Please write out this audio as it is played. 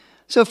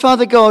So,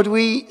 Father God,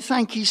 we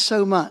thank you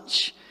so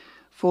much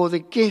for the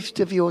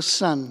gift of your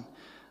Son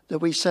that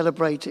we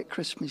celebrate at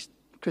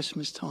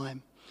Christmas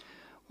time.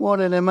 What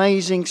an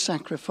amazing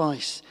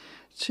sacrifice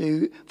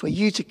for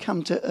you to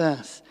come to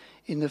earth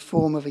in the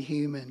form of a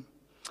human.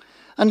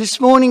 And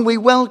this morning we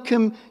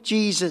welcome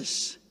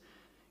Jesus,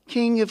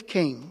 King of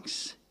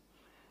Kings,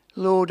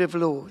 Lord of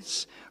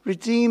Lords,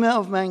 Redeemer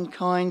of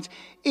mankind,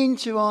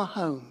 into our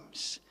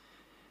homes.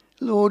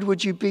 Lord,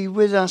 would you be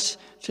with us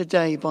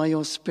today by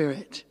your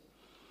Spirit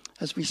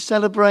as we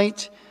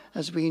celebrate,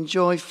 as we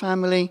enjoy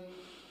family.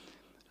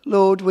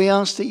 Lord, we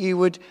ask that you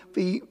would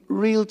be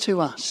real to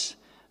us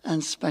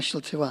and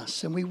special to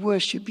us, and we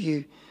worship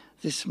you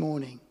this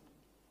morning.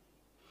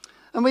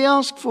 And we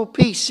ask for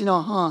peace in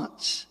our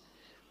hearts,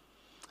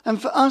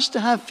 and for us to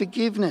have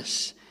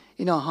forgiveness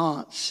in our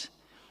hearts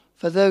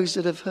for those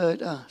that have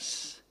hurt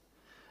us,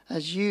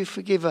 as you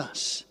forgive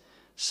us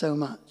so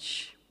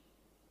much.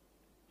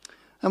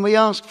 And we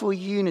ask for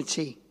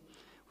unity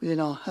within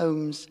our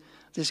homes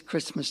this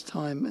Christmas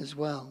time as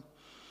well.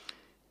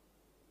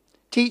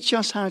 Teach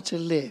us how to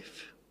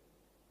live.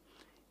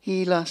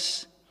 Heal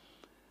us.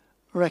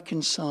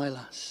 Reconcile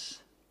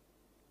us.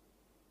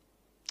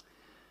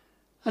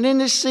 And in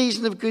this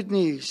season of good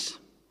news,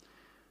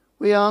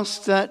 we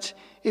ask that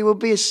it will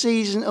be a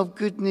season of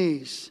good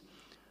news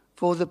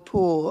for the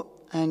poor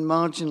and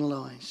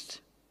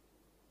marginalised.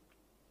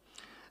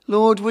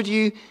 Lord, would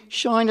you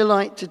shine a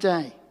light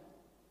today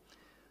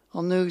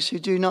on those who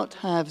do not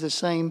have the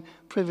same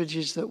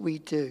privileges that we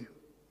do.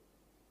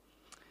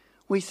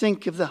 We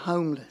think of the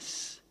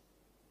homeless.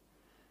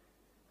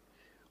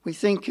 We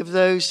think of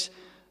those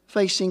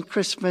facing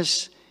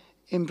Christmas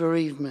in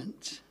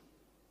bereavement.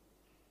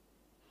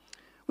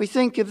 We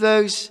think of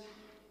those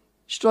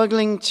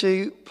struggling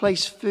to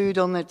place food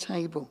on their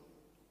table,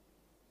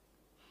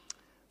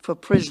 for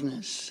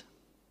prisoners,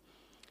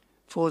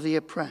 for the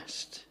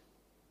oppressed.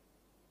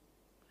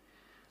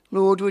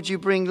 Lord, would you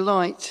bring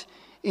light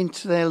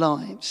into their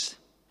lives?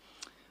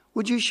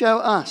 Would you show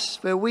us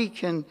where we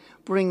can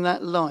bring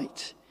that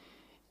light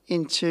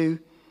into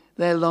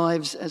their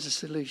lives as a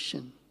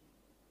solution?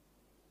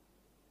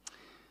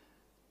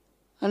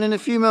 And in a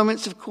few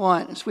moments of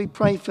quietness, we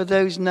pray for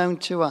those known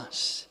to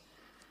us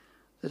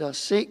that are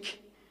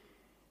sick,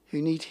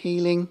 who need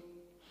healing,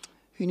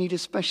 who need a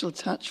special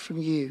touch from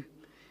you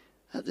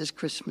at this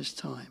Christmas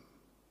time.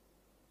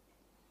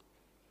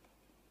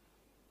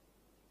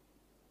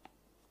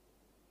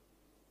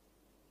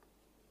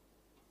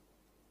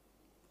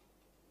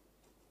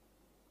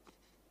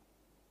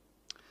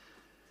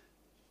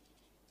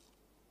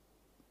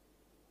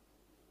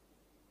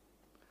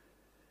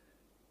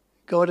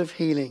 God of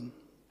healing,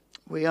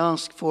 we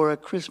ask for a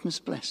Christmas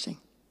blessing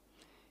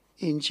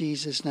in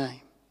Jesus'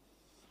 name.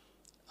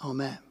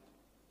 Amen.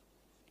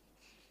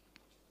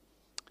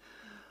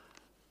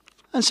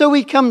 And so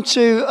we come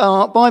to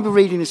our Bible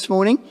reading this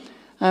morning,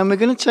 and we're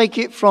going to take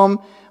it from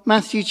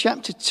Matthew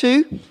chapter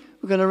 2.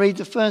 We're going to read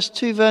the first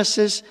 2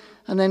 verses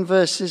and then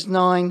verses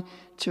 9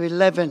 to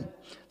 11.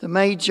 The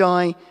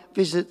Magi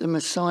visit the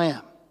Messiah.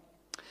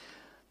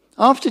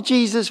 After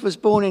Jesus was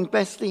born in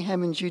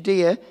Bethlehem in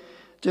Judea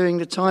during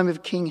the time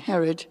of King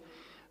Herod,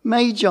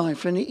 Magi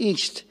from the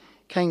east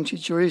came to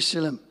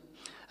Jerusalem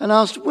and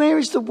asked, "Where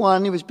is the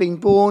one who has been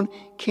born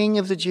King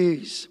of the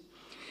Jews?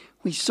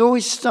 We saw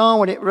his star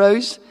when it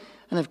rose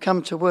and have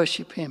come to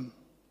worship him."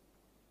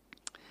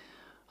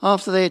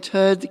 After they had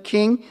heard the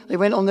king, they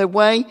went on their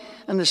way,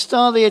 and the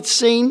star they had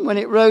seen when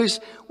it rose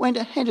went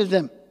ahead of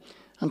them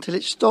until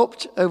it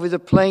stopped over the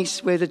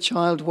place where the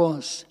child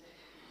was.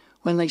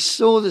 When they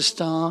saw the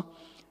star,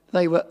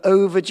 they were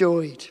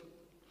overjoyed.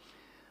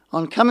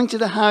 On coming to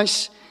the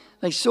house,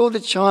 they saw the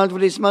child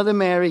with his mother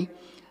Mary,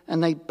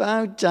 and they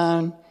bowed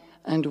down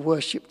and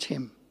worshipped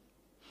him.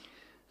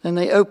 Then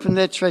they opened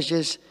their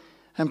treasures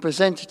and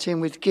presented him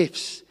with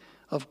gifts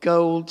of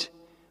gold,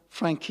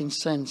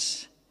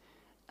 frankincense,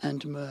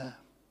 and myrrh.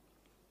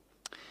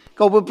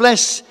 God will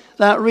bless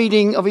that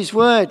reading of his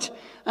word.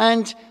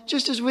 And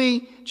just as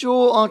we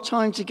draw our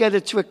time together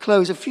to a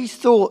close, a few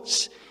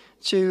thoughts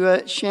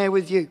to share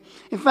with you.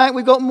 In fact,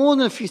 we've got more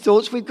than a few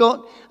thoughts. We've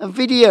got a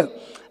video.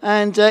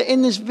 And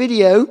in this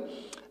video,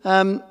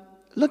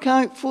 look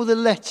out for the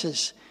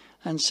letters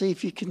and see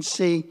if you can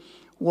see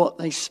what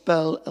they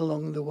spell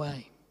along the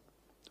way.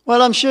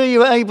 Well, I'm sure you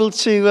were able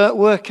to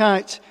work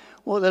out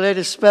what the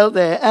letters spelled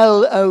there.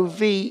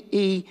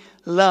 L-O-V-E,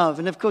 love.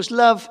 And of course,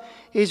 love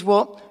is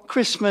what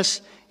Christmas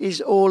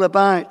is all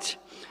about.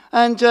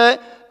 And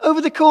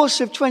over the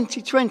course of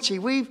 2020,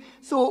 we've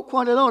thought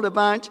quite a lot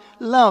about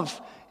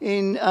love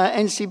in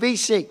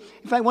NCBC.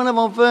 In fact, one of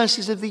our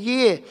verses of the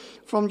year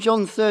from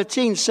John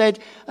 13 said,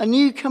 "A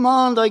new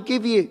command I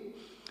give you,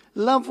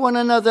 love one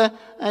another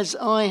as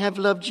I have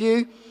loved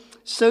you,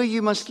 so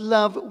you must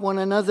love one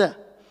another.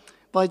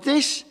 By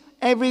this,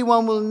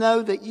 everyone will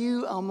know that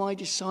you are my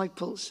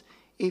disciples,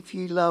 if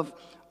you love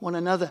one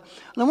another."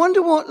 And I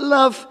wonder what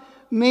love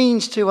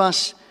means to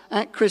us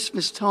at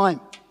Christmas time.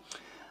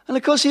 And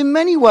of course, in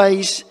many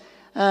ways,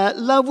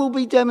 love will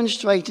be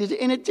demonstrated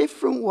in a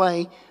different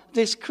way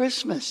this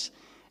Christmas.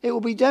 It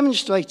will be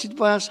demonstrated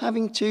by us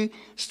having to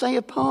stay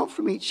apart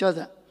from each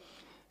other.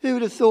 Who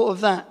would have thought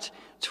of that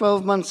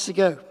 12 months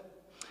ago?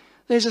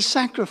 There's a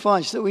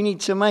sacrifice that we need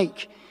to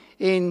make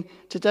in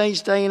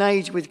today's day and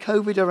age with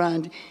COVID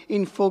around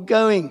in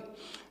foregoing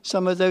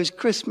some of those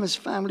Christmas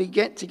family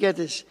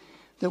get-togethers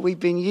that we've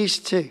been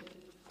used to.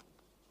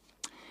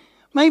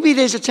 Maybe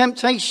there's a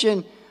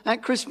temptation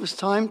at Christmas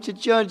time to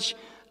judge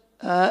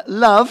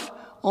love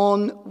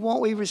on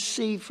what we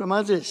receive from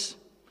others.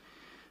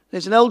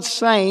 There's an old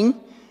saying,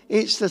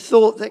 it's the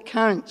thought that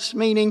counts,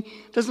 meaning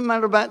it doesn't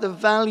matter about the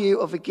value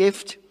of a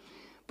gift,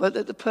 but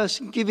that the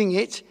person giving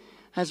it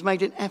has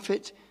made an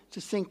effort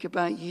to think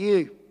about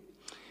you.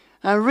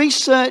 And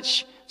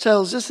research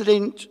tells us that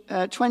in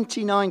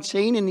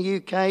 2019 in the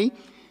UK,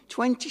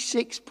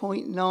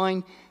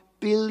 £26.9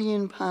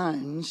 billion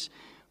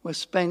were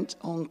spent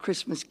on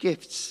Christmas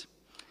gifts.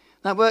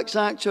 That works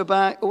out to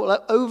about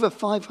over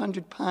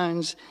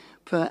 £500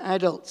 per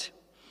adult.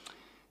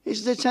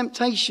 It's the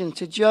temptation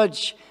to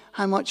judge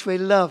how much we're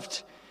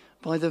loved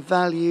by the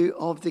value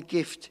of the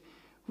gift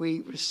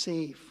we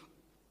receive.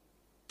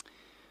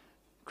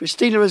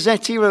 Christina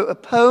Rossetti wrote a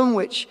poem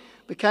which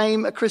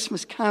became a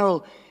Christmas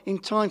carol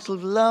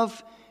entitled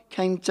Love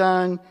Came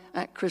Down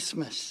at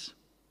Christmas.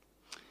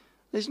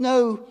 There's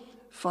no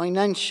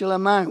financial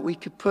amount we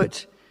could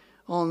put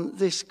on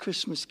this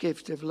Christmas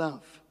gift of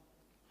love.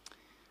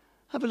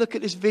 Have a look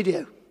at this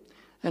video,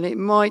 and it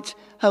might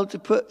help to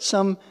put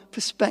some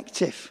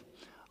perspective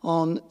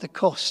on the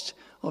cost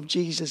of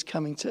Jesus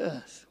coming to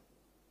earth.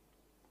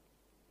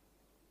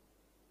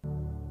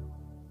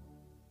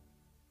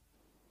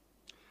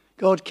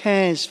 God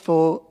cares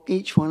for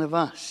each one of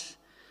us.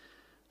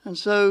 And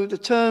so in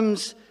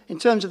terms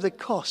of the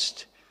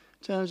cost,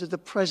 in terms of the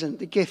present,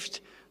 the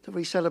gift that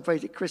we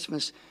celebrate at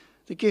Christmas,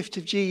 the gift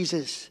of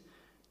Jesus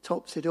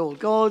tops it all.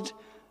 God,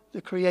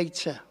 the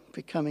Creator,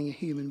 becoming a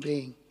human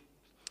being.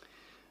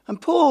 And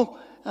Paul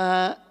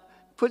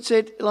puts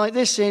it like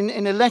this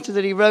in a letter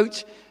that he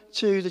wrote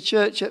to the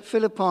church at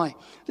Philippi.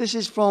 This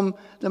is from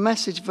the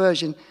Message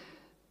version.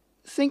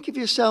 Think of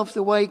yourself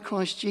the way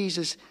Christ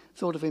Jesus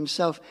thought of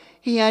himself.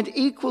 He had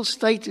equal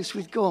status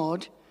with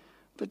God,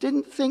 but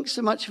didn't think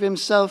so much of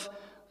himself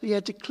that he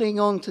had to cling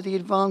on to the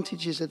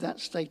advantages of that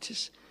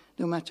status,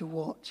 no matter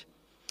what.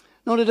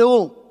 Not at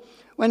all.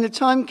 When the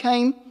time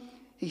came,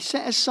 he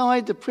set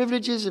aside the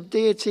privileges of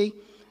deity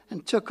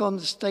and took on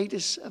the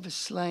status of a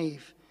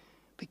slave,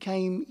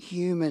 became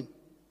human.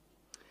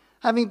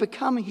 Having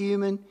become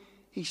human,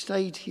 he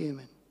stayed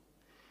human.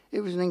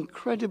 It was an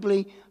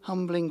incredibly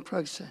humbling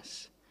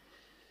process.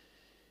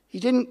 He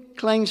didn't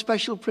claim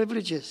special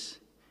privileges.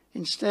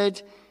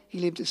 Instead, he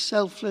lived a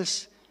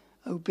selfless,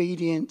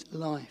 obedient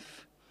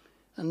life,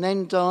 and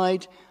then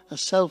died a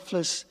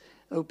selfless,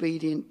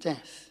 obedient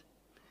death.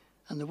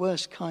 And the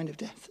worst kind of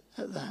death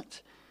at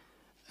that,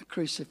 a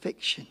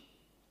crucifixion.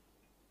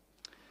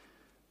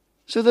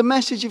 So the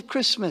message of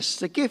Christmas,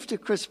 the gift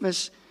of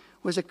Christmas,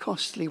 was a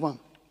costly one.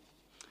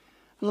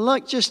 And I'd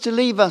like just to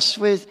leave us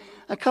with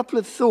a couple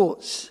of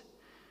thoughts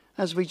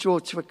as we draw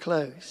to a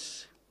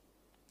close.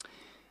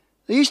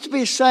 There used to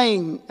be a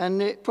saying,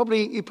 and you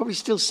probably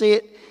still see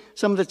it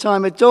some of the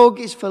time, a dog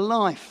is for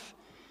life,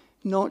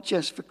 not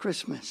just for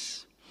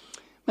Christmas.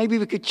 Maybe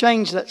we could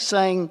change that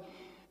saying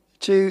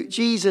to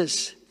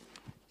Jesus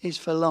is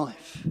for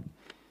life,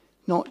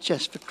 not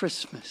just for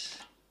Christmas.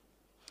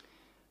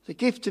 The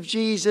gift of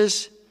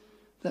Jesus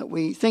that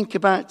we think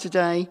about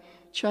today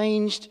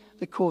changed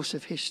the course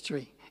of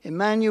history.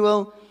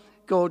 Emmanuel,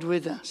 God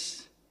with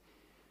us,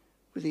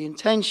 with the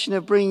intention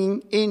of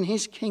bringing in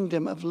his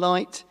kingdom of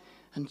light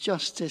and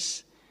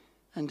justice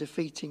and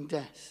defeating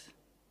death.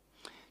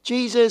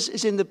 Jesus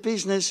is in the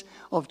business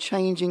of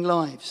changing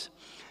lives,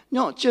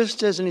 not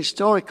just as an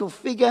historical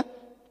figure,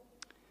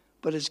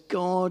 but as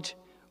God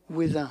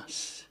with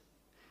us,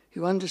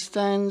 who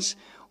understands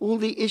all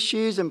the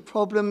issues and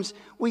problems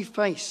we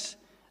face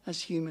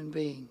as human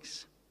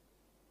beings.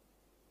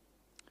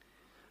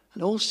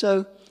 And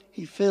also,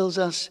 he fills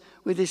us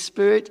with his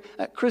Spirit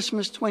at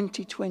Christmas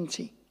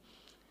 2020.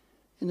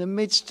 In the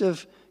midst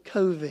of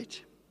COVID,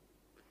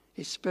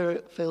 his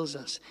Spirit fills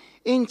us.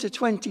 Into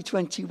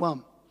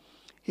 2021,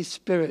 his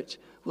Spirit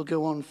will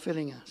go on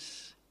filling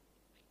us.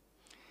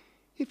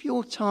 If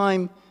your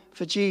time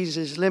for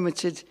Jesus is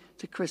limited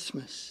to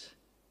Christmas,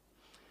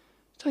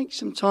 take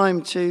some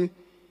time to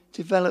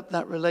develop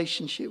that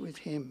relationship with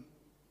him,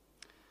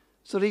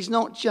 so that he's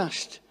not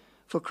just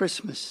for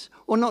Christmas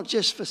or not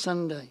just for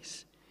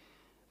Sundays,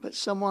 but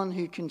someone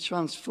who can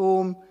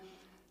transform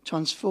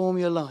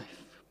your life.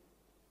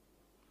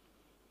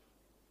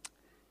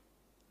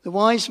 The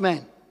wise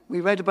men, we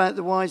read about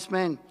the wise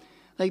men.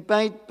 They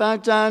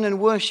bowed down and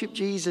worshipped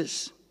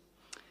Jesus.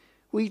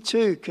 We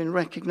too can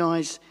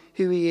recognize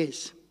who he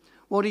is,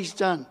 what he's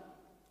done,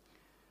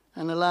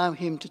 and allow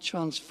him to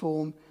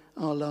transform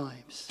our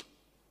lives.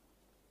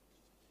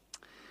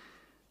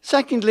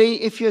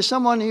 Secondly, if you're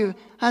someone who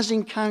has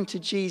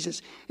encountered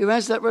Jesus, who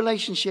has that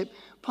relationship,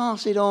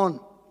 pass it on.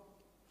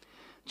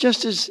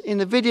 Just as in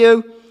the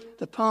video,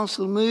 the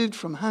parcel moved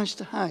from house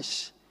to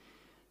house,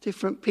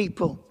 different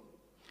people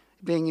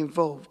being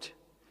involved.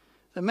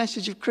 The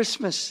message of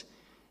Christmas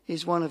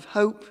is one of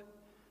hope,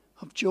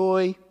 of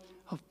joy,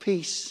 of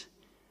peace,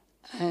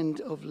 and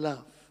of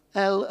love.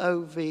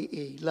 Love,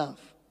 love.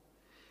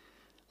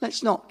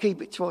 Let's not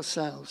keep it to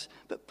ourselves,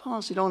 but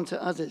pass it on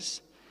to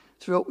others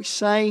through what we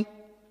say,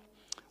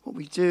 what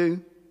we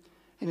do,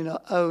 and in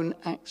our own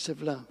acts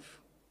of love.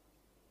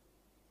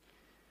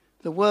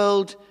 The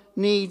world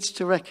needs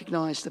to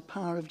recognize the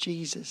power of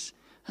Jesus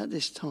at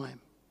this time.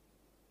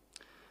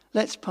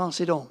 Let's pass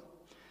it on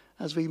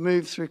as we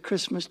move through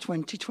Christmas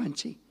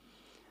 2020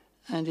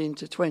 and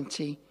into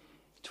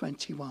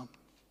 2021.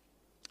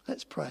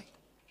 Let's pray.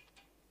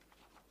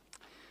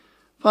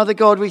 Father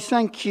God, we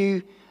thank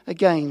you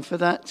again for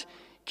that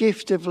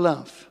gift of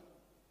love.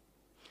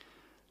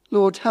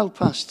 Lord,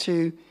 help us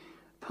to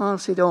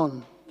pass it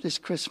on this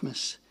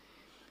Christmas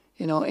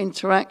in our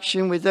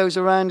interaction with those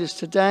around us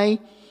today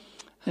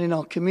and in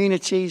our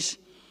communities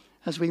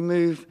as we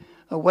move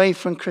away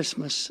from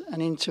Christmas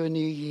and into a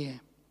new year.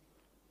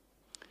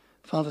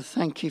 Father,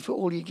 thank you for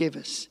all you give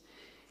us.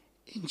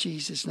 In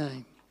Jesus'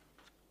 name,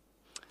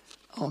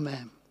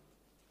 amen.